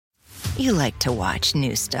You like to watch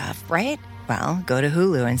new stuff, right? Well, go to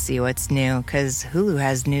Hulu and see what's new, because Hulu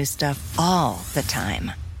has new stuff all the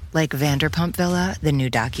time. Like Vanderpump Villa, the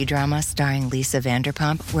new docudrama starring Lisa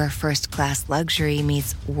Vanderpump, where first-class luxury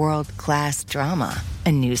meets world-class drama.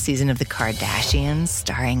 A new season of The Kardashians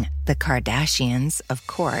starring The Kardashians, of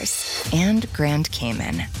course. And Grand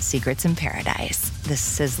Cayman, Secrets in Paradise, the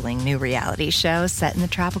sizzling new reality show set in the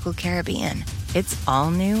tropical Caribbean. It's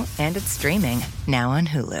all new and it's streaming now on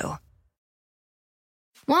Hulu.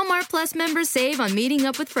 Walmart Plus members save on meeting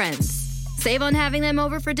up with friends. Save on having them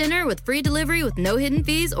over for dinner with free delivery with no hidden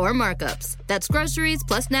fees or markups. That's groceries,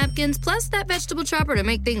 plus napkins, plus that vegetable chopper to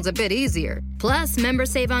make things a bit easier. Plus,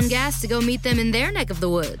 members save on gas to go meet them in their neck of the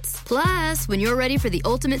woods. Plus, when you're ready for the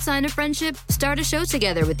ultimate sign of friendship, start a show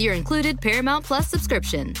together with your included Paramount Plus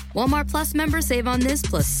subscription. Walmart Plus members save on this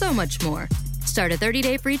plus so much more. Start a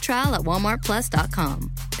 30-day free trial at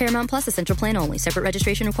walmartplus.com. Paramount Plus Essential Plan only. Separate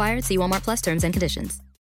registration required. See Walmart Plus terms and conditions.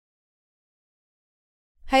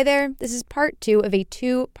 Hi there, this is part 2 of a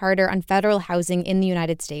 2-parter on federal housing in the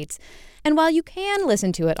United States. And while you can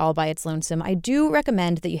listen to it all by its lonesome, I do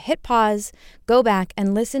recommend that you hit pause, go back,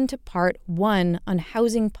 and listen to part 1 on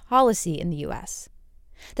housing policy in the U.S.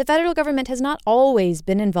 The federal government has not always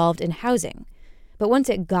been involved in housing, but once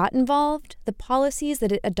it got involved, the policies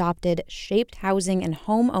that it adopted shaped housing and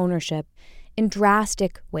home ownership in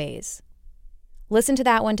drastic ways. Listen to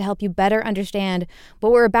that one to help you better understand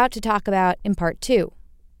what we're about to talk about in part 2.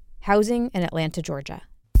 Housing in Atlanta, Georgia.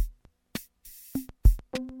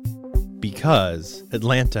 Because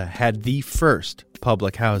Atlanta had the first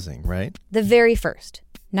public housing, right? The very first,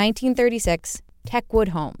 1936, Techwood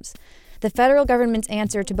Homes, the federal government's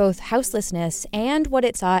answer to both houselessness and what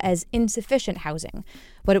it saw as insufficient housing,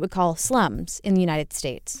 what it would call slums in the United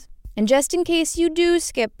States. And just in case you do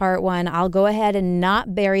skip part 1, I'll go ahead and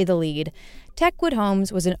not bury the lead. Techwood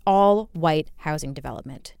Homes was an all-white housing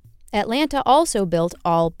development. Atlanta also built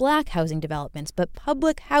all-black housing developments, but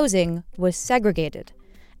public housing was segregated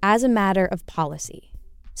as a matter of policy.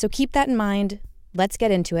 So keep that in mind. Let's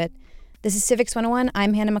get into it. This is Civics 101.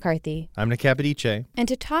 I'm Hannah McCarthy. I'm Nick Capodice. And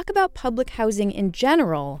to talk about public housing in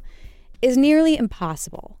general is nearly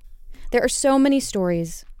impossible. There are so many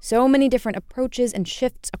stories, so many different approaches and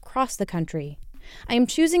shifts across the country. I am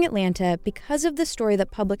choosing Atlanta because of the story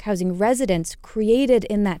that public housing residents created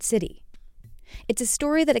in that city. It's a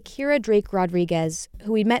story that Akira Drake Rodriguez,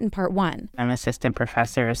 who we met in part 1. I'm assistant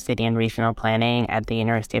professor of city and regional planning at the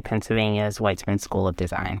University of Pennsylvania's Weitzman School of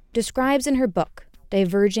Design. Describes in her book,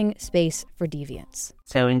 Diverging Space for Deviance.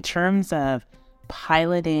 So in terms of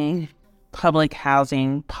piloting public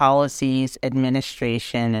housing policies,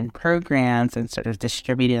 administration, and programs and sort of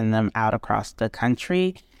distributing them out across the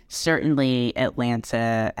country, certainly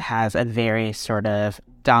Atlanta has a very sort of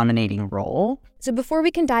dominating role. So before we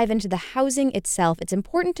can dive into the housing itself, it's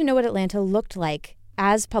important to know what Atlanta looked like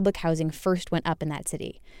as public housing first went up in that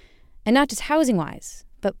city. And not just housing-wise,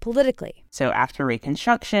 but politically. So after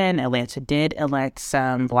Reconstruction, Atlanta did elect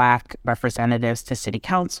some Black representatives to city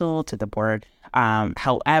council, to the board.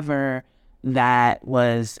 However, that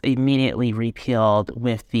was immediately repealed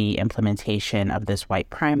with the implementation of this white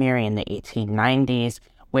primary in the 1890s,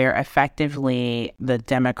 where effectively the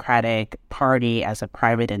Democratic Party as a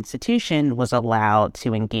private institution was allowed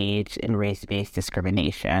to engage in race-based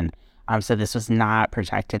discrimination. So this was not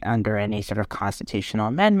protected under any sort of constitutional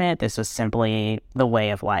amendment. This was simply the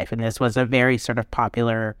way of life. And this was a very sort of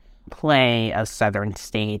popular play of southern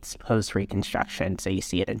states post-Reconstruction. So you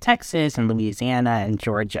see it in Texas and Louisiana and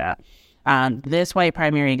Georgia. This white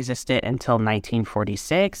primary existed until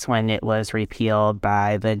 1946 when it was repealed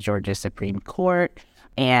by the Georgia Supreme Court.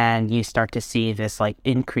 And you start to see this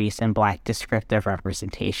increase in Black descriptive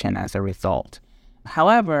representation as a result.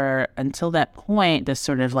 However, until that point, the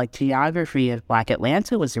sort of geography of Black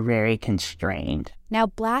Atlanta was very constrained. Now,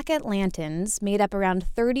 Black Atlantans made up around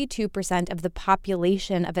 32% of the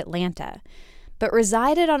population of Atlanta, but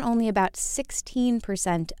resided on only about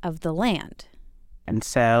 16% of the land. And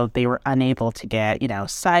so they were unable to get,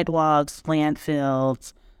 sidewalks,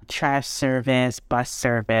 landfills, trash service, bus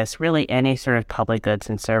service, really any sort of public goods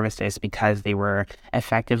and services because they were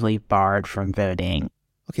effectively barred from voting.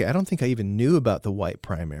 Okay, I don't think I even knew about the white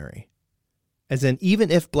primary. As in,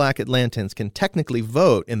 even if Black Atlantans can technically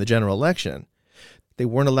vote in the general election, they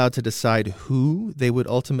weren't allowed to decide who they would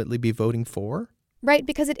ultimately be voting for? Right,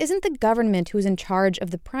 because it isn't the government who's in charge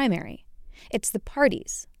of the primary. It's the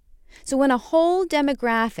parties. So when a whole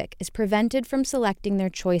demographic is prevented from selecting their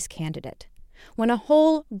choice candidate, when a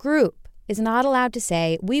whole group is not allowed to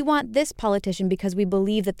say, we want this politician because we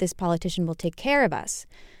believe that this politician will take care of us,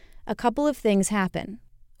 a couple of things happen.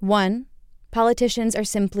 One, politicians are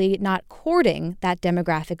simply not courting that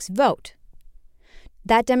demographic's vote.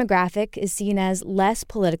 That demographic is seen as less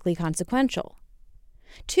politically consequential.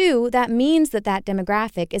 2, that means that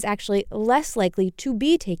demographic is actually less likely to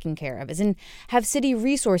be taken care of, as in have city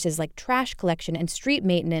resources like trash collection and street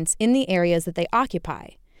maintenance in the areas that they occupy.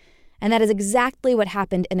 And that is exactly what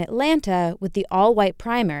happened in Atlanta with the all-white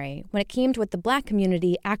primary when it came to what the Black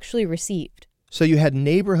community actually received. So you had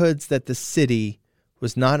neighborhoods that the city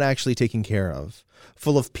was not actually taking care of,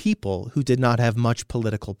 full of people who did not have much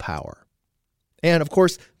political power. And, of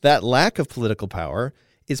course, that lack of political power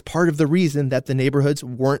is part of the reason that the neighborhoods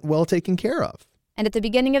weren't well taken care of. And at the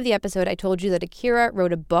beginning of the episode, I told you that Akira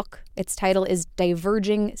wrote a book. Its title is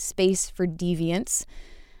Diverging Space for Deviance.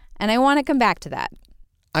 And I want to come back to that.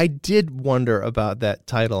 I did wonder about that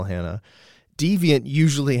title, Hannah. Deviant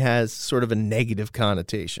usually has sort of a negative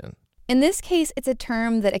connotation. In this case, it's a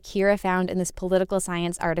term that Akira found in this political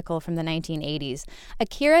science article from the 1980s.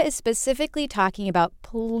 Akira is specifically talking about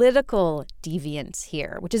political deviance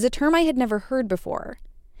here, which is a term I had never heard before.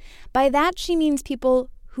 By that, she means people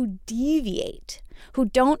who deviate, who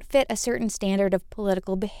don't fit a certain standard of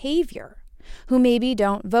political behavior, who maybe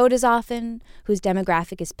don't vote as often, whose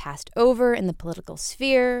demographic is passed over in the political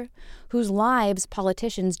sphere, whose lives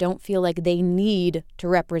politicians don't feel like they need to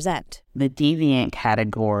represent. The deviant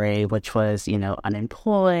category, which was,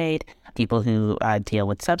 unemployed, people who deal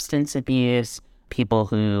with substance abuse, people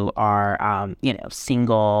who are,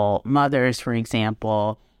 single mothers, for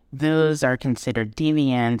example, those are considered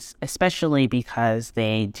deviants, especially because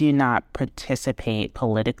they do not participate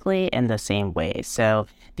politically in the same way. So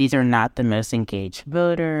these are not the most engaged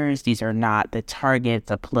voters. These are not the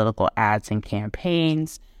targets of political ads and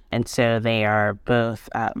campaigns. And so they are both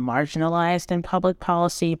marginalized in public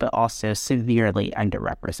policy, but also severely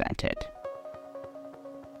underrepresented.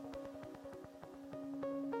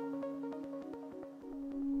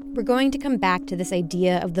 We're going to come back to this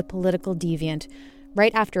idea of the political deviant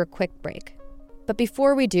right after a quick break. But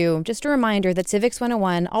before we do, just a reminder that Civics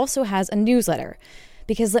 101 also has a newsletter.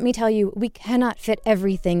 Because let me tell you, we cannot fit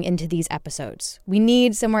everything into these episodes. We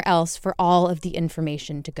need somewhere else for all of the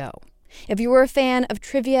information to go. If you were a fan of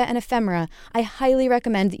trivia and ephemera, I highly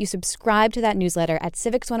recommend that you subscribe to that newsletter at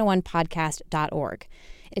civics101podcast.org.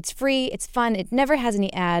 It's free, it's fun, it never has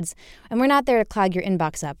any ads, and we're not there to clog your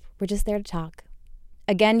inbox up. We're just there to talk.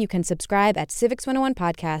 Again, you can subscribe at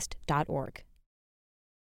civics101podcast.org.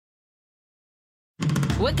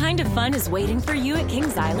 What kind of fun is waiting for you at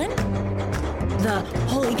Kings Island? The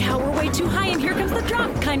holy cow, we're way too high and here comes the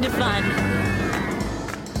drop kind of fun.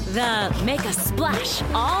 The make a splash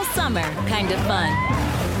all summer kind of fun.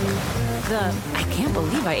 The I can't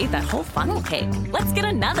believe I ate that whole funnel cake. Let's get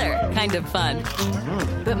another kind of fun.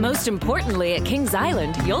 But most importantly, at Kings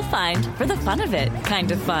Island, you'll find for the fun of it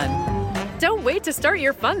kind of fun. Don't wait to start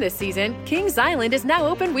your fun this season. Kings Island is now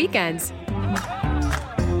open weekends.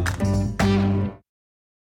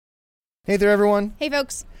 Hey there, everyone. Hey,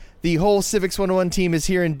 folks. The whole Civics 101 team is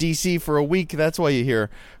here in D.C. for a week. That's why you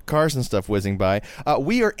hear cars and stuff whizzing by.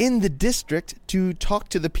 We are in the district to talk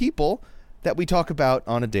to the people that we talk about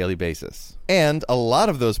on a daily basis. And a lot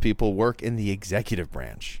of those people work in the executive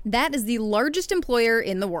branch. That is the largest employer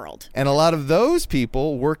in the world. And a lot of those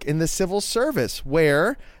people work in the civil service,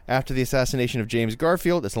 where, after the assassination of James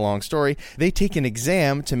Garfield, it's a long story, they take an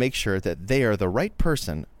exam to make sure that they are the right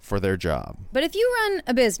person for their job. But if you run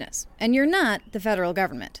a business and you're not the federal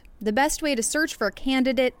government, the best way to search for a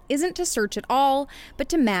candidate isn't to search at all, but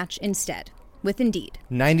to match instead with Indeed.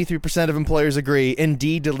 93% of employers agree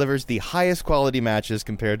Indeed delivers the highest quality matches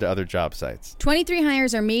compared to other job sites. 23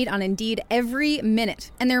 hires are made on Indeed every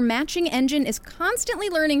minute, and their matching engine is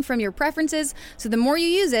constantly learning from your preferences, so the more you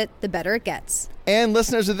use it, the better it gets. And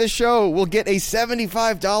listeners of this show will get a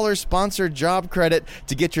 $75 sponsored job credit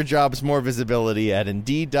to get your jobs more visibility at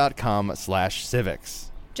Indeed.com/civics.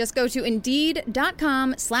 Just go to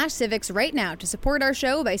Indeed.com/civics right now to support our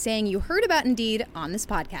show by saying you heard about Indeed on this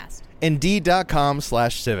podcast.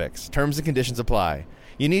 Indeed.com/civics. Terms and conditions apply.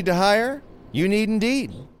 You need to hire? You need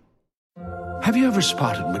Indeed. Have you ever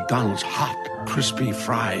spotted McDonald's hot, crispy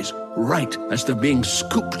fries right as they're being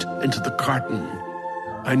scooped into the carton?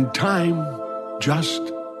 And time just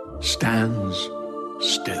stands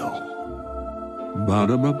still.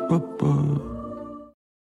 Ba-da-ba-ba-ba.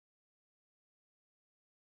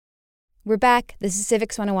 We're back. This is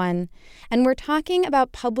Civics 101, and we're talking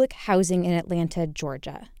about public housing in Atlanta,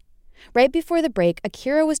 Georgia. Right before the break,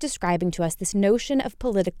 Akira was describing to us this notion of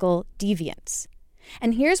political deviance.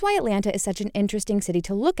 And here's why Atlanta is such an interesting city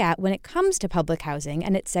to look at when it comes to public housing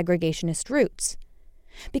and its segregationist roots.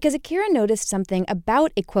 Because Akira noticed something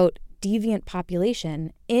about a, quote, deviant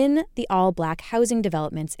population in the all-Black housing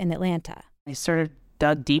developments in Atlanta. I sort of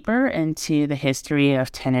dug deeper into the history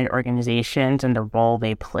of tenant organizations and the role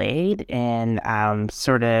they played in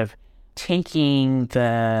sort of taking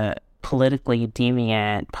the politically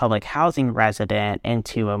deviant public housing resident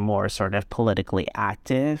into a more sort of politically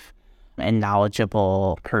active and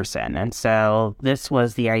knowledgeable person. And so this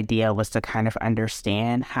was the idea, was to kind of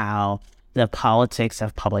understand how the politics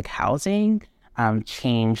of public housing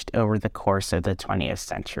changed over the course of the 20th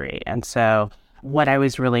century. And so what I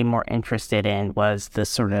was really more interested in was the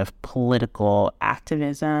sort of political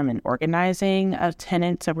activism and organizing of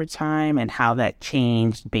tenants over time and how that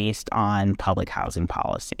changed based on public housing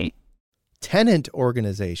policy. Tenant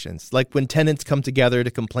organizations, like when tenants come together to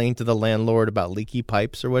complain to the landlord about leaky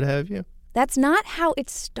pipes or what have you? That's not how it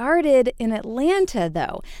started in Atlanta,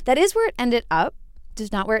 though. That is where it ended up,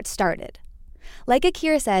 just not where it started. Like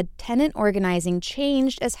Akira said, tenant organizing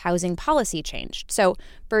changed as housing policy changed. So,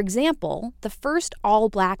 for example, the first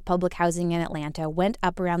all-Black public housing in Atlanta went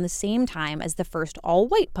up around the same time as the first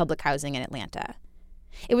all-white public housing in Atlanta.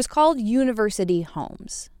 It was called University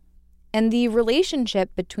Homes. And the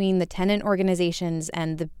relationship between the tenant organizations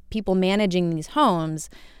and the people managing these homes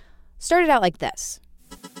started out like this.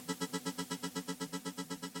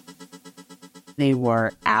 They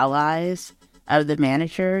were allies of the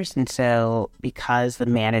managers. And so because the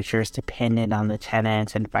managers depended on the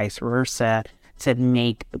tenants and vice versa to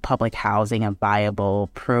make public housing a viable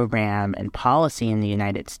program and policy in the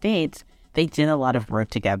United States, they did a lot of work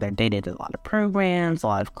together. They did a lot of programs, a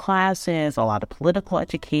lot of classes, a lot of political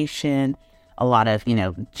education, a lot of,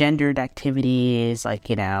 gendered activities like,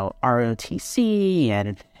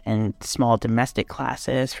 ROTC and small domestic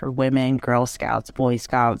classes for women, Girl Scouts, Boy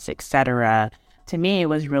Scouts, etc. To me, it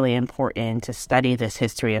was really important to study this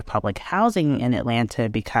history of public housing in Atlanta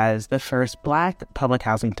because the first Black public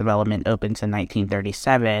housing development opened in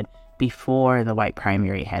 1937 before the white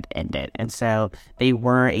primary had ended. And so they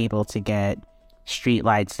were able to get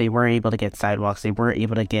streetlights, they were able to get sidewalks, they were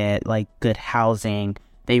able to get good housing.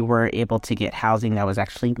 They were able to get housing that was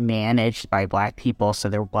actually managed by Black people. So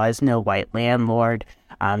there was no white landlord.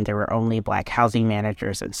 There were only Black housing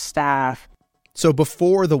managers and staff. So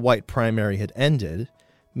before the white primary had ended,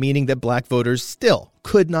 meaning that Black voters still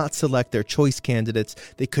could not select their choice candidates,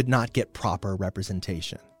 they could not get proper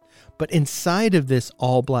representation. But inside of this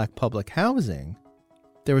all-Black public housing,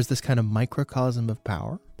 there was this kind of microcosm of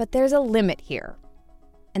power. But there's a limit here.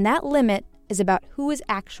 And that limit is about who is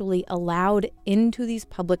actually allowed into these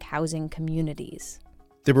public housing communities.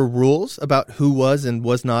 There were rules about who was and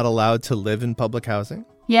was not allowed to live in public housing?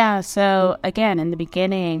 Yeah, so again, in the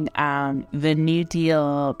beginning, the New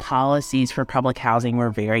Deal policies for public housing were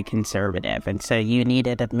very conservative. And so you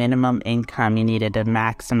needed a minimum income, you needed a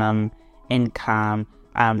maximum income,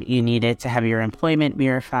 you needed to have your employment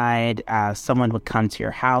verified. Someone would come to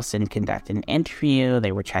your house and conduct an interview.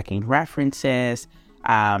 They were checking references.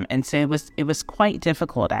 And so it was quite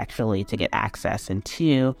difficult, actually, to get access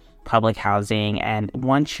into public housing. And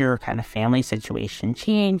once your kind of family situation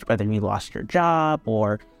changed, whether you lost your job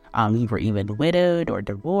or you were even widowed or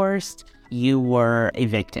divorced, you were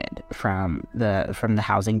evicted from the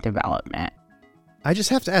housing development. I just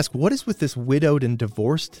have to ask, what is with this widowed and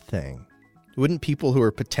divorced thing? Wouldn't people who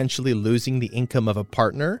are potentially losing the income of a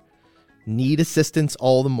partner need assistance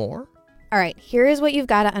all the more? All right, here is what you've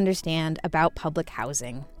got to understand about public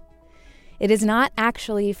housing. It is not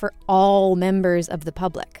actually for all members of the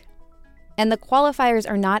public. And the qualifiers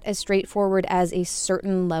are not as straightforward as a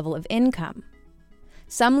certain level of income.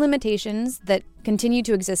 Some limitations that continue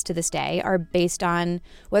to exist to this day are based on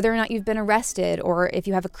whether or not you've been arrested or if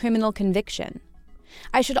you have a criminal conviction.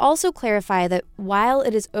 I should also clarify that while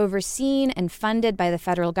it is overseen and funded by the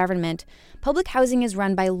federal government, public housing is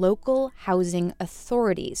run by local housing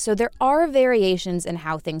authorities, so there are variations in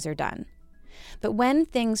how things are done. But when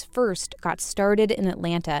things first got started in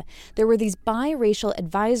Atlanta, there were these biracial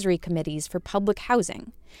advisory committees for public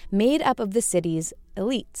housing, made up of the city's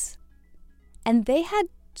elites. And they had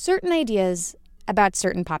certain ideas about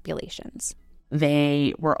certain populations.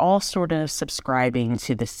 They were all sort of subscribing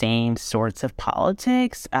to the same sorts of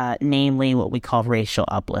politics, namely what we call racial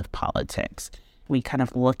uplift politics. We kind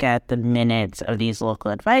of look at the minutes of these local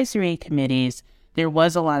advisory committees. There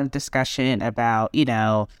was a lot of discussion about,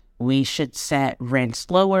 we should set rents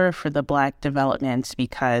lower for the Black developments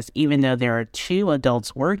because even though there are two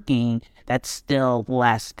adults working, that's still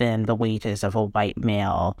less than the wages of a white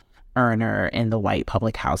male earner in the white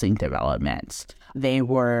public housing developments. They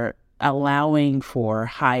were allowing for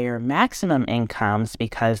higher maximum incomes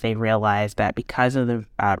because they realized that because of the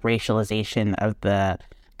racialization of the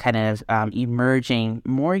kind of emerging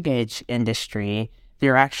mortgage industry,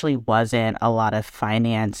 there actually wasn't a lot of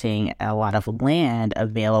financing, a lot of land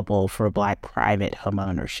available for Black private home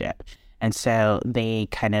ownership. And so they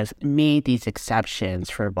kind of made these exceptions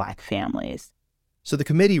for Black families. So the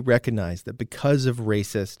committee recognized that because of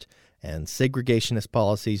racist and segregationist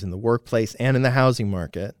policies in the workplace and in the housing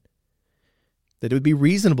market, that it would be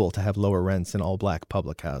reasonable to have lower rents in all Black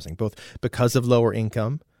public housing, both because of lower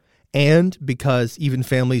income and because even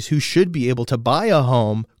families who should be able to buy a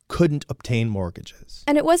home couldn't obtain mortgages.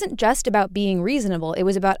 And it wasn't just about being reasonable, it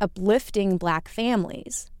was about uplifting Black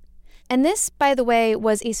families. And this, by the way,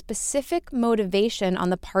 was a specific motivation on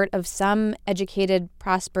the part of some educated,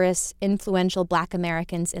 prosperous, influential Black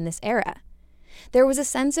Americans in this era. There was a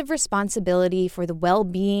sense of responsibility for the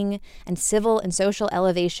well-being and civil and social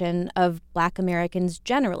elevation of Black Americans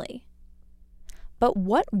generally. But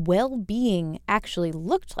what well-being actually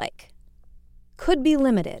looked like could be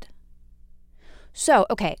limited. So,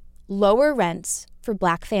 okay, lower rents for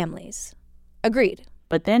Black families. Agreed.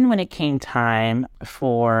 But then when it came time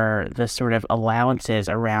for the sort of allowances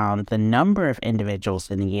around the number of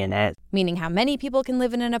individuals in the unit, meaning how many people can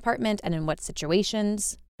live in an apartment and in what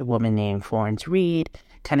situations, a woman named Florence Reed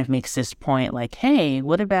kind of makes this point like, hey,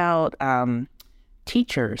 what about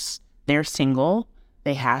teachers? They're single.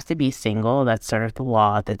 They have to be single. That's sort of the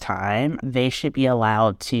law at the time. They should be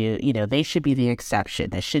allowed to, they should be the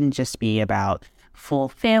exception. It shouldn't just be about full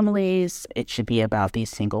families. It should be about these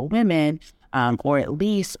single women, or at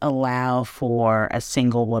least allow for a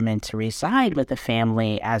single woman to reside with a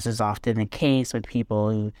family, as is often the case with people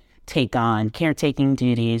who take on caretaking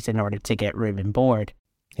duties in order to get room and board.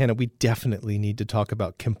 Hannah, we definitely need to talk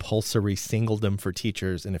about compulsory singledom for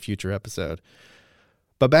teachers in a future episode.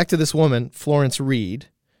 But back to this woman, Florence Reed.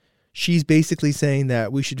 She's basically saying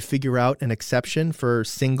that we should figure out an exception for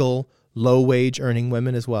single, low-wage earning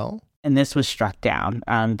women as well. And this was struck down.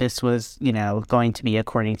 This was, going to be,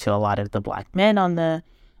 according to a lot of the Black men on the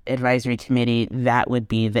advisory committee, that would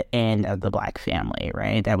be the end of the Black family,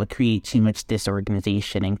 right? That would create too much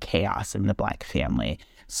disorganization and chaos in the Black family.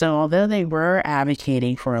 So although they were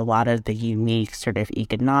advocating for a lot of the unique sort of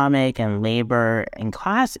economic and labor and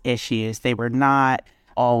class issues, they were not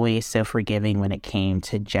always so forgiving when it came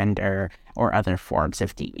to gender or other forms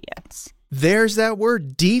of deviance. There's that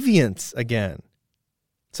word, deviance, again.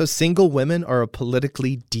 So single women are a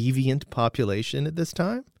politically deviant population at this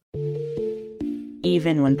time?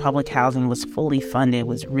 Even when public housing was fully funded, it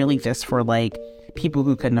was really just for people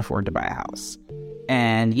who couldn't afford to buy a house.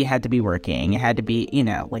 And you had to be working. You had to be,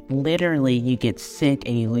 literally you get sick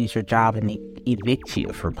and you lose your job and they evict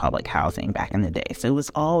you from public housing back in the day. So it was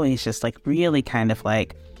always just really kind of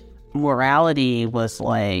morality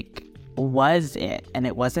was it? And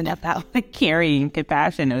it wasn't about caring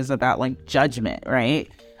compassion. It was about judgment, right?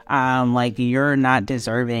 You're not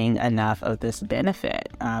deserving enough of this benefit.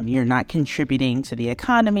 You're not contributing to the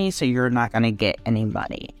economy, so you're not going to get any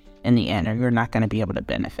money in the end, or you're not going to be able to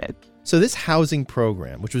benefit. So this housing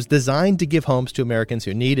program, which was designed to give homes to Americans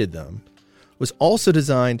who needed them, was also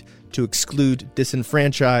designed to exclude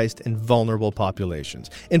disenfranchised and vulnerable populations,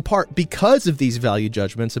 in part because of these value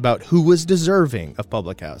judgments about who was deserving of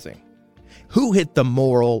public housing. Who hit the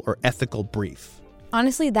moral or ethical brief?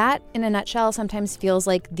 Honestly, that, in a nutshell, sometimes feels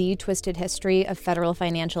like the twisted history of federal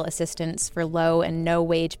financial assistance for low and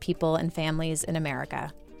no-wage people and families in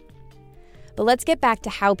America. But let's get back to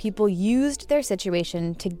how people used their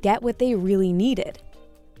situation to get what they really needed.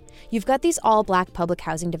 You've got these all-Black public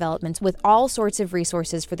housing developments with all sorts of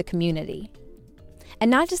resources for the community.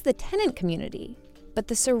 And not just the tenant community, but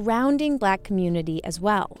the surrounding Black community as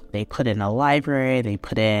well. They put in a library, they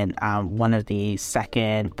put in one of the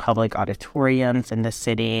second public auditoriums in the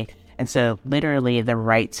city. And so literally the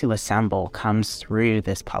right to assemble comes through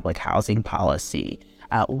this public housing policy.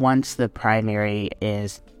 Once the primary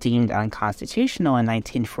is deemed unconstitutional in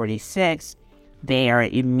 1946, they are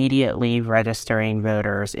immediately registering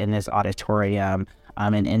voters in this auditorium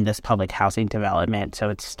and in this public housing development. So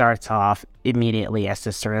it starts off immediately as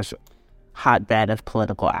this sort of hotbed of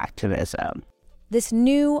political activism. This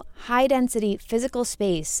new high-density physical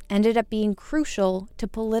space ended up being crucial to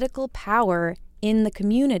political power in the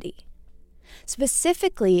community.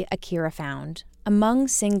 Specifically, Akira found, among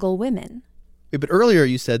single women. But earlier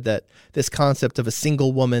you said that this concept of a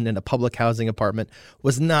single woman in a public housing apartment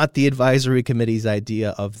was not the advisory committee's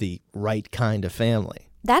idea of the right kind of family.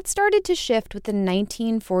 That started to shift with the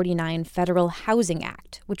 1949 Federal Housing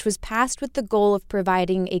Act, which was passed with the goal of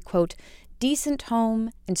providing a, quote, decent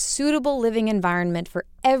home and suitable living environment for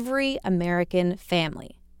every American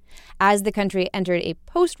family, as the country entered a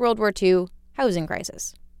post-World War II housing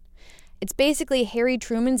crisis. It's basically Harry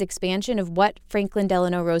Truman's expansion of what Franklin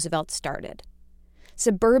Delano Roosevelt started.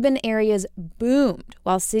 Suburban areas boomed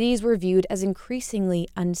while cities were viewed as increasingly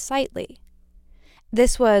unsightly.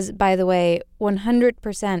 This was, by the way,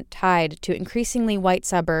 100% tied to increasingly white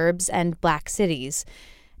suburbs and black cities,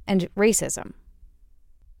 and racism.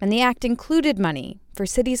 And the act included money for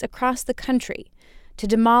cities across the country to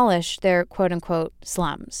demolish their quote-unquote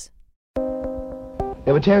slums.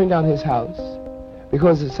 They were tearing down his house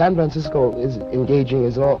because San Francisco is engaging,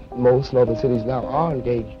 as most northern cities now are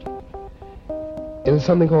engaged, in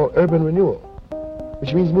something called urban renewal,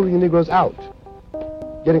 which means moving the Negroes out.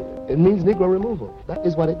 It means Negro removal. That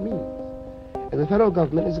is what it means. And the federal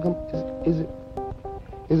government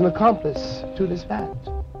is an accomplice to this fact.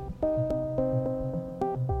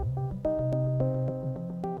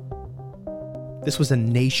 This was a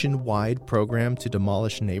nationwide program to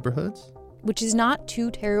demolish neighborhoods? Which is not too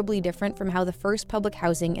terribly different from how the first public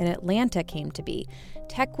housing in Atlanta came to be.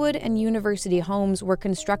 Techwood and University homes were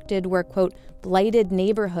constructed where, quote, blighted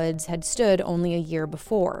neighborhoods had stood only a year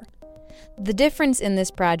before. The difference in this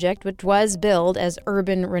project, which was billed as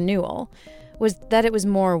urban renewal, was that it was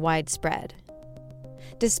more widespread.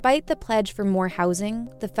 Despite the pledge for more housing,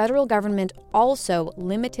 the federal government also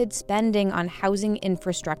limited spending on housing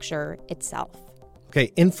infrastructure itself.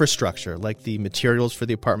 Okay, infrastructure, like the materials for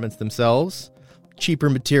the apartments themselves, cheaper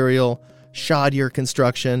material, shoddier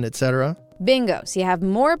construction, etc. Bingo. So you have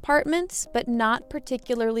more apartments, but not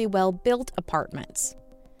particularly well-built apartments.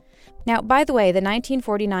 Now, by the way, the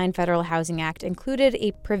 1949 Federal Housing Act included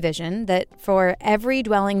a provision that for every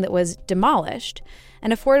dwelling that was demolished,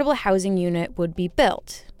 an affordable housing unit would be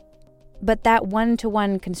built. But that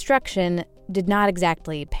one-to-one construction did not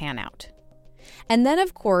exactly pan out. And then,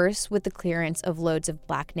 of course, with the clearance of loads of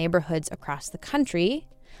black neighborhoods across the country,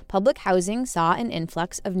 public housing saw an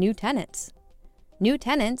influx of new tenants. New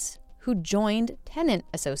tenants who joined tenant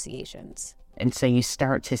associations. And so you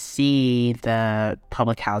start to see the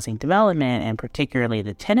public housing development, and particularly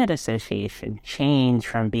the tenant association, change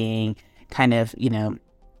from being kind of,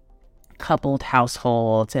 coupled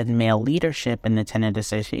households and male leadership in the tenant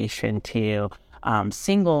association to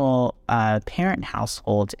single parent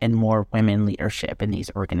households and more women leadership in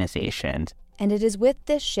these organizations. And it is with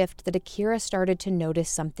this shift that Akira started to notice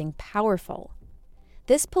something powerful.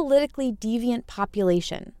 This politically deviant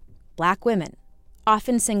population, black women,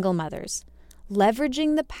 often single mothers,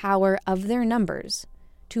 leveraging the power of their numbers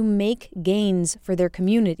to make gains for their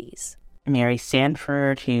communities. Mary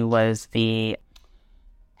Sanford, who was the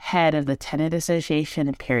head of the tenant association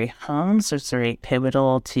in Perry Homes, was very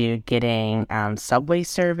pivotal to getting subway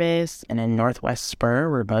service in a Northwest Spur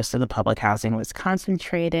where most of the public housing was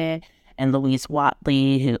concentrated. And Louise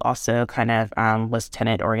Watley, who also kind of was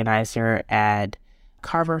tenant organizer at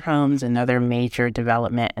Carver Homes, another major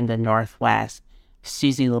development in the Northwest.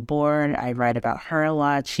 Susie Laborde, I write about her a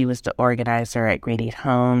lot. She was the organizer at Grady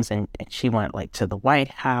Homes, and she went to the White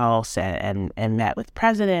House and met with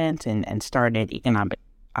presidents and started Economic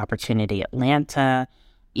Opportunity Atlanta.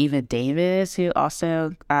 Eva Davis, who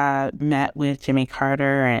also met with Jimmy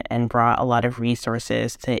Carter and brought a lot of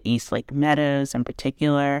resources to East Lake Meadows in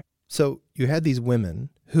particular. So you had these women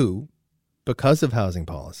who, because of housing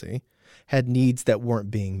policy, had needs that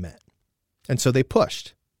weren't being met. And so they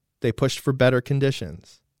pushed. They pushed for better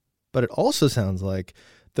conditions. But it also sounds like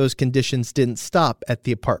those conditions didn't stop at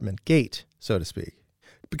the apartment gate, so to speak.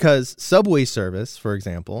 Because subway service, for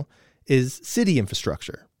example, is city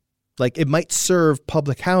infrastructure. Like, it might serve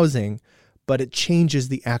public housing, but it changes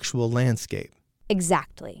the actual landscape.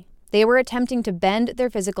 Exactly. They were attempting to bend their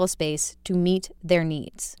physical space to meet their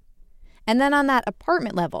needs. And then on that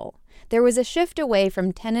apartment level, there was a shift away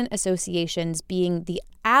from tenant associations being the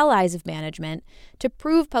allies of management to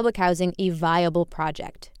prove public housing a viable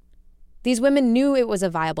project. These women knew it was a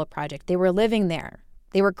viable project. They were living there.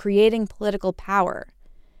 They were creating political power.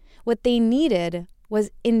 What they needed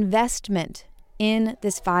was investment in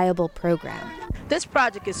this viable program. This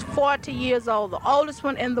project is 40 years old, the oldest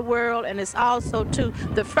one in the world, and it's also, too,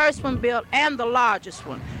 the first one built and the largest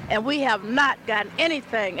one. And we have not gotten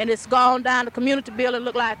anything, and it's gone down. The community building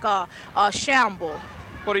look like a shambles.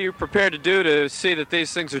 What are you prepared to do to see that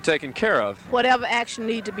these things are taken care of? Whatever action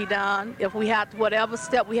needs to be done, if we have to, whatever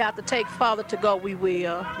step we have to take further to go, we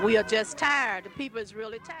will. We are just tired. The people is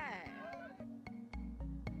really tired.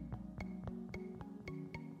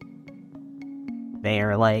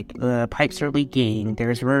 They're like, the pipes are leaking,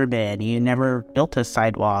 there's vermin, you never built a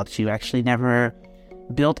sidewalk, you actually never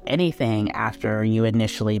built anything after you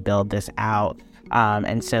initially build this out.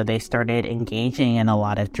 And so they started engaging in a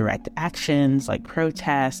lot of direct actions like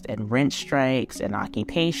protest and rent strikes and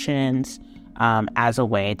occupations. as a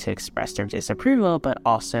way to express their disapproval, but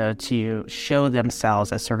also to show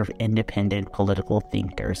themselves as sort of independent political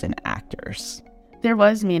thinkers and actors. There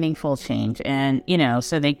was meaningful change. And,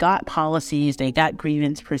 so they got policies, they got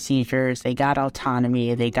grievance procedures, they got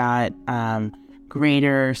autonomy, they got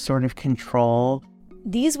greater sort of control.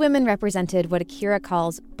 These women represented what Akira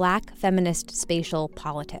calls Black feminist spatial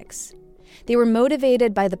politics. They were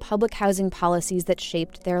motivated by the public housing policies that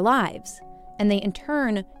shaped their lives, and they in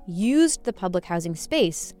turn used the public housing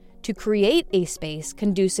space to create a space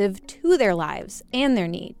conducive to their lives and their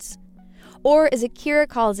needs. Or, as Akira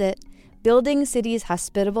calls it, building cities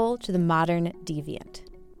hospitable to the modern deviant.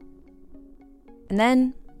 And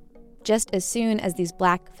then, just as soon as these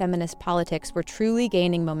Black feminist politics were truly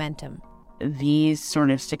gaining momentum, these sort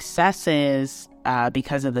of successes,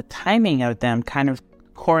 because of the timing of them, kind of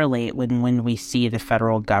correlate when we see the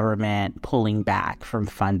federal government pulling back from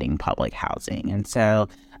funding public housing. And so,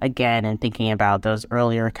 again, in thinking about those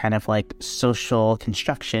earlier kind of like social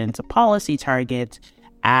construction to policy targets,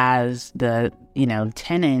 as the,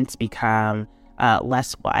 tenants become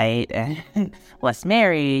less white and less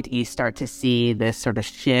married, you start to see this sort of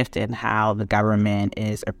shift in how the government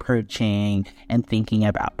is approaching and thinking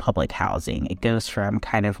about public housing. It goes from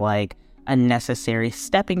kind of like a necessary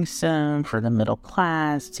stepping stone for the middle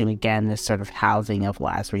class to, again, this sort of housing of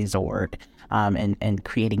last resort, and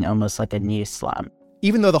creating almost like a new slum.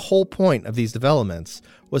 Even though the whole point of these developments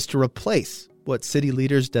was to replace what city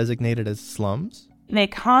leaders designated as slums, they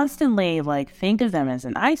constantly think of them as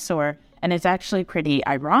an eyesore, and it's actually pretty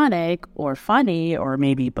ironic or funny or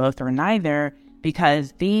maybe both or neither,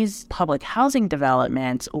 because these public housing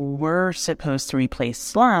developments were supposed to replace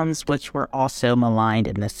slums, which were also maligned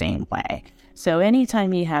in the same way. So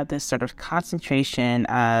anytime you have this sort of concentration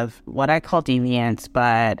of what I call deviants,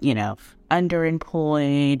 but,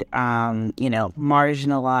 underemployed,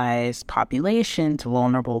 marginalized populations,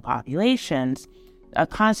 vulnerable populations, a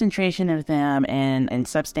concentration of them in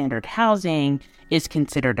substandard housing is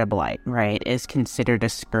considered a blight, right? Is considered a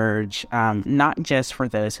scourge, not just for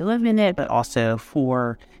those who live in it, but also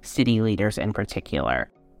for city leaders in particular.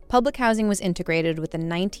 Public housing was integrated with the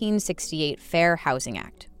 1968 Fair Housing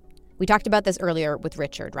Act. We talked about this earlier with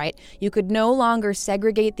Richard, right? You could no longer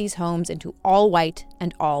segregate these homes into all white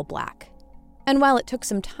and all Black. And while it took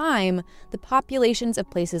some time, the populations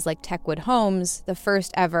of places like Techwood Homes, the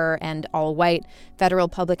first ever and all-white federal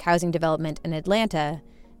public housing development in Atlanta,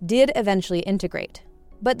 did eventually integrate.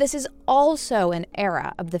 But this is also an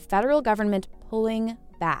era of the federal government pulling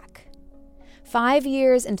back. 5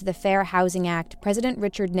 years into the Fair Housing Act, President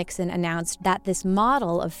Richard Nixon announced that this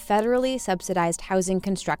model of federally subsidized housing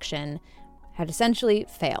construction had essentially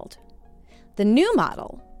failed. The new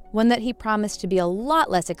model, one that he promised to be a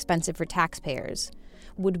lot less expensive for taxpayers,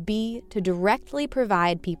 would be to directly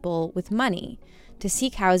provide people with money to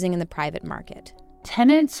seek housing in the private market.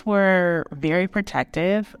 Tenants were very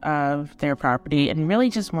protective of their property and really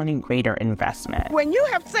just wanting greater investment. When you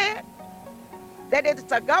have said that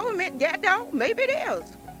it's a government ghetto, maybe it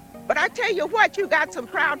is. But I tell you what, you got some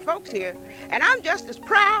proud folks here, and I'm just as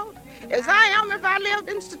proud as I am if I lived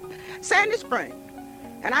in Sandy Spring.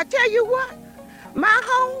 And I tell you what, my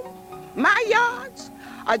home, my yards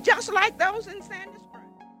are just like those in Sandy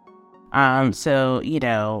Spring. So,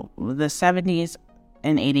 the 70s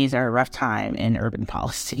and 80s are a rough time in urban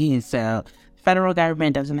policy. So federal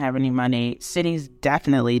government doesn't have any money. Cities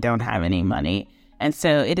definitely don't have any money. And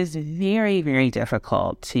so it is very, very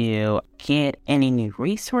difficult to get any new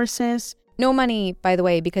resources. No money, by the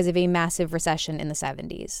way, because of a massive recession in the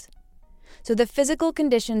 70s. So the physical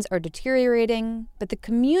conditions are deteriorating, but the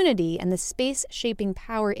community and the space-shaping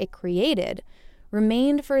power it created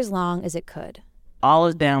remained for as long as it could. All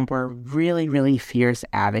of them were really, really fierce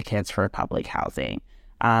advocates for public housing.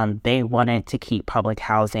 They wanted to keep public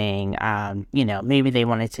housing, maybe they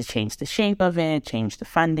wanted to change the shape of it, change the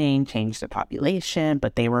funding, change the population,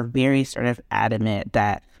 but they were very sort of adamant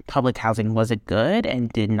that public housing wasn't good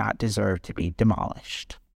and did not deserve to be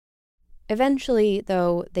demolished. Eventually,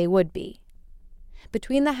 though, they would be.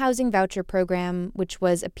 Between the housing voucher program, which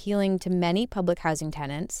was appealing to many public housing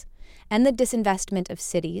tenants, and the disinvestment of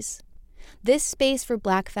cities, this space for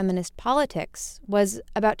Black feminist politics was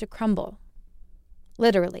about to crumble.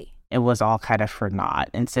 Literally. It was all kind of for naught.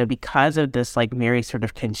 And so because of this very sort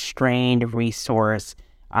of constrained resource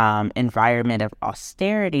environment of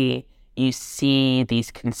austerity, you see these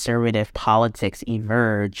conservative politics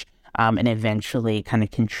emerge and eventually kind of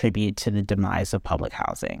contribute to the demise of public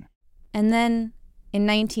housing. And then in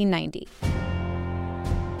 1990,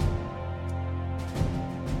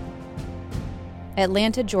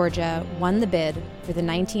 Atlanta, Georgia won the bid for the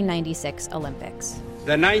 1996 Olympics.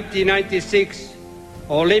 the 1996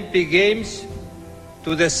 Olympic Games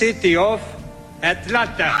to the city of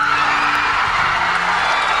Atlanta.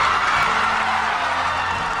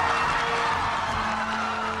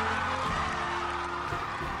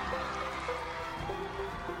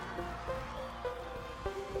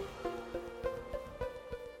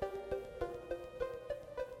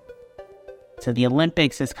 So the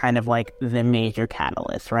Olympics is kind of like the major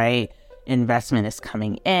catalyst, right? Investment is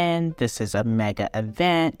coming in. This is a mega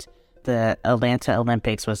event. The Atlanta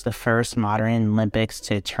Olympics was the first modern Olympics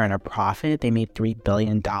to turn a profit. They made $3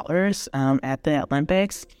 billion at the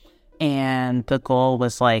Olympics. And the goal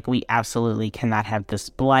was like, we absolutely cannot have this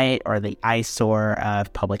blight or the eyesore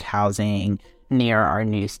of public housing near our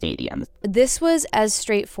new stadiums. This was as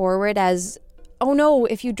straightforward as, oh no,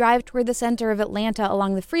 if you drive toward the center of Atlanta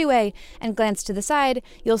along the freeway and glance to the side,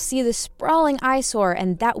 you'll see the sprawling eyesore,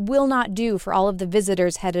 and that will not do for all of the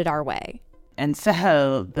visitors headed our way. And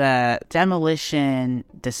so the demolition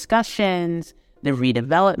discussions, the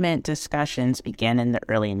redevelopment discussions began in the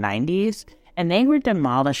early 90s, and they were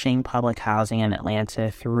demolishing public housing in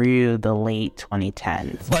Atlanta through the late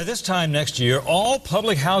 2010s. By this time next year, all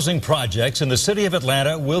public housing projects in the city of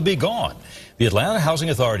Atlanta will be gone. The Atlanta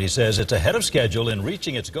Housing Authority says it's ahead of schedule in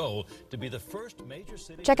reaching its goal to be the first major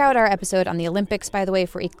city. Check out our episode on the Olympics, by the way,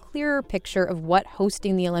 for a clearer picture of what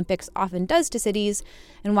hosting the Olympics often does to cities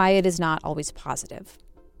and why it is not always positive.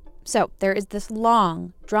 So there is this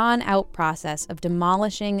long, drawn-out process of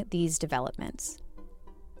demolishing these developments.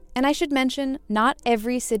 And I should mention, not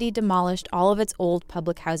every city demolished all of its old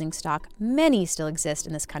public housing stock. Many still exist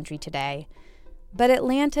in this country today. But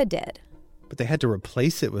Atlanta did. But they had to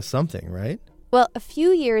replace it with something, right? Well, a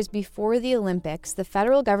few years before the Olympics, the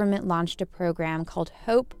federal government launched a program called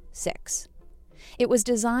Hope 6. It was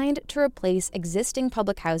designed to replace existing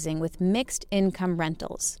public housing with mixed-income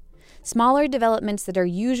rentals, smaller developments that are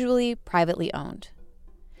usually privately owned.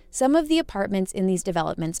 Some of the apartments in these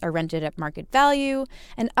developments are rented at market value,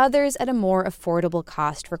 and others at a more affordable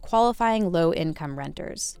cost for qualifying low-income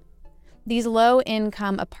renters. These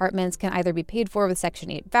low-income apartments can either be paid for with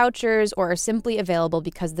Section 8 vouchers or are simply available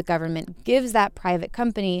because the government gives that private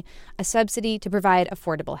company a subsidy to provide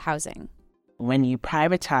affordable housing. When you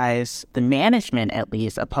privatize the management, at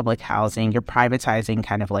least, of public housing, you're privatizing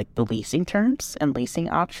kind of like the leasing terms and leasing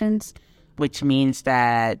options, which means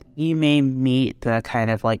that you may meet the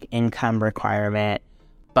kind of like income requirement,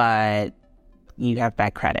 but you have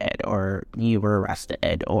bad credit, or you were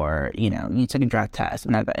arrested, or, you know, you took a drug test,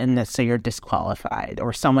 and so you're disqualified,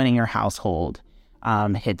 or someone in your household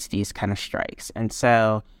hits these kind of strikes. And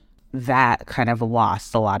so that kind of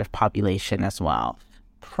lost a lot of population as well.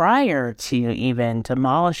 Prior to even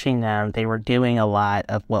demolishing them, they were doing a lot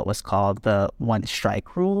of what was called the one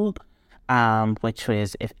strike rule, which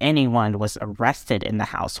was if anyone was arrested in the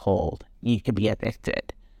household, you could be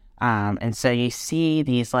evicted. And so you see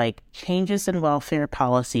these like changes in welfare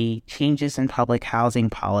policy, changes in public housing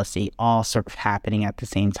policy, all sort of happening at the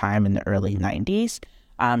same time in the early 90s.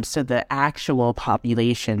 So the actual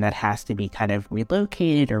population that has to be kind of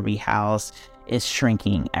relocated or rehoused is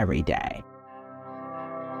shrinking every day.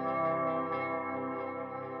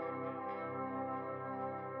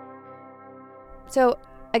 So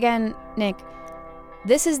again, Nick,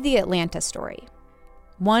 this is the Atlanta story.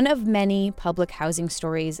 One of many public housing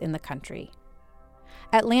stories in the country.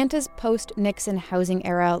 Atlanta's post-Nixon housing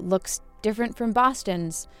era looks different from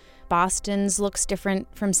Boston's. Boston's looks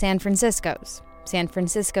different from San Francisco's. San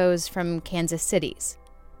Francisco's from Kansas City's.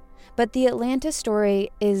 But the Atlanta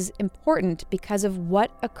story is important because of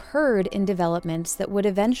what occurred in developments that would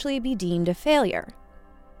eventually be deemed a failure.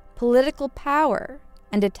 Political power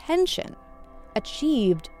and attention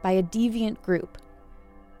achieved by a deviant group,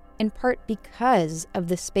 in part because of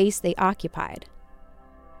the space they occupied.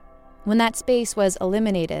 When that space was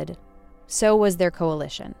eliminated, so was their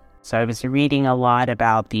coalition. So I was reading a lot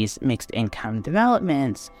about these mixed income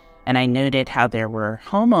developments, and I noted how there were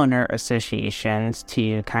homeowner associations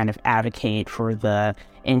to kind of advocate for the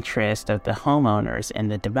interest of the homeowners in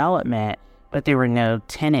the development, but there were no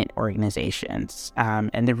tenant organizations.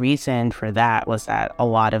 And the reason for that was that a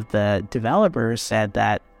lot of the developers said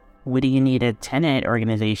that, what do you need a tenant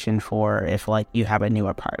organization for if, like, you have a new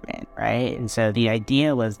apartment, right? And so the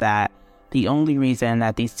idea was that the only reason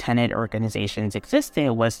that these tenant organizations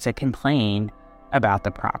existed was to complain about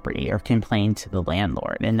the property or complain to the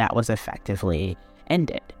landlord, and that was effectively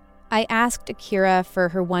ended. I asked Akira for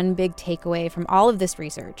her one big takeaway from all of this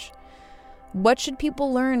research. What should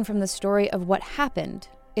people learn from the story of what happened,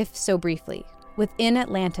 if so briefly, within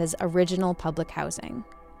Atlanta's original public housing?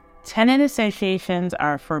 Tenant associations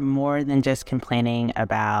are for more than just complaining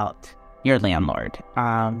about your landlord.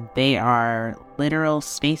 They are literal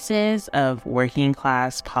spaces of working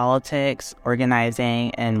class politics,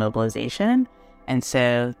 organizing, and mobilization. And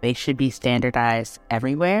so they should be standardized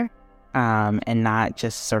everywhere, and not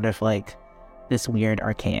just sort of like this weird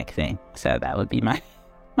archaic thing. So that would be my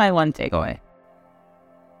one takeaway.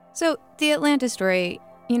 So the Atlanta story,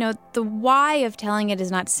 the why of telling it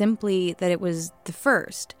is not simply that it was the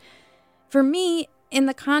first. For me, in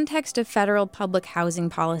the context of federal public housing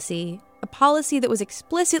policy, a policy that was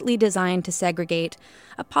explicitly designed to segregate,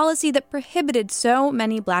 a policy that prohibited so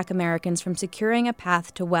many Black Americans from securing a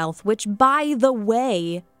path to wealth, which, by the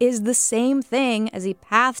way, is the same thing as a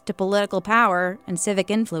path to political power and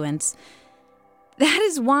civic influence. That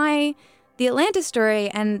is why the Atlanta story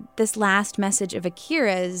and this last message of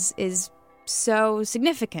Akira's is so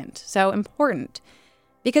significant, so important,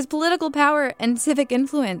 because political power and civic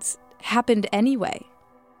influence happened anyway,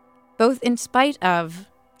 both in spite of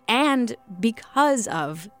and because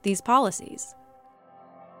of these policies.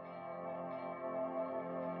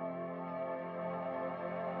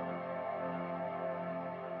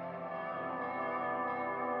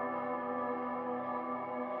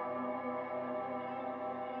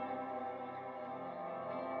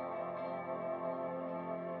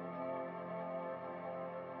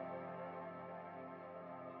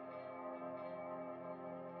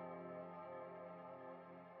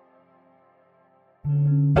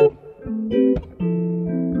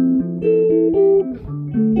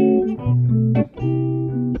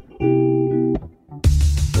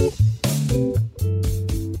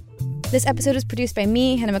 This episode was produced by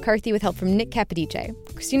me, Hannah McCarthy, with help from Nick Capodice.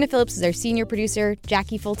 Christina Phillips is our senior producer,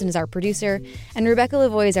 Jackie Fulton is our producer, and Rebecca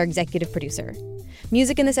Lavoie is our executive producer.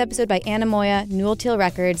 Music in this episode by Anna Moya, Newell Teal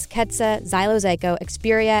Records, Ketsa, Xylo Zyko,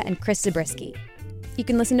 Xperia, and Chris Zabriskie. You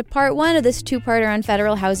can listen to part 1 of this two-parter on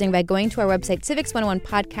federal housing by going to our website,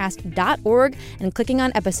 civics101podcast.org, and clicking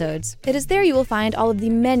on episodes. It is there you will find all of the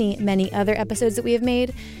many, many other episodes that we have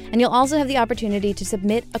made, and you'll also have the opportunity to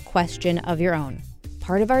submit a question of your own.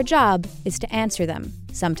 Part of our job is to answer them,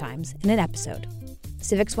 sometimes in an episode.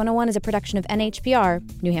 Civics 101 is a production of NHPR,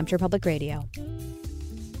 New Hampshire Public Radio.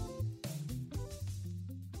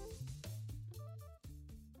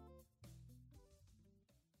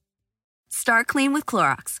 Start clean with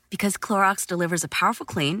Clorox, because Clorox delivers a powerful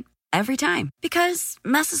clean every time. Because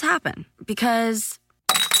messes happen. Because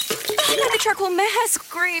the charcoal mask.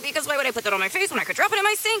 Great, because why would I put that on my face when I could drop it in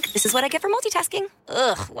my sink? This is what I get for multitasking.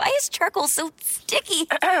 Ugh, why is charcoal so sticky?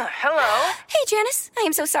 Hello? Hey, Janice. I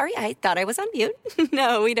am so sorry. I thought I was on mute.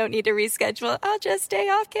 No, we don't need to reschedule. I'll just stay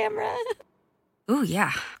off camera. Ooh,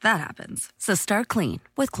 yeah, that happens. So start clean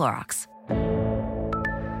with Clorox.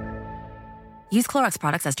 Use Clorox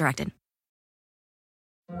products as directed.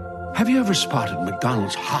 Have you ever spotted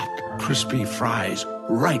McDonald's hot, crispy fries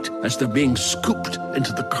right as they're being scooped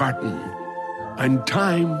into the carton? And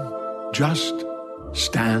time just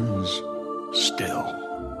stands still.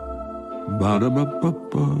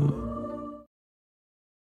 Ba-da-ba-ba-ba.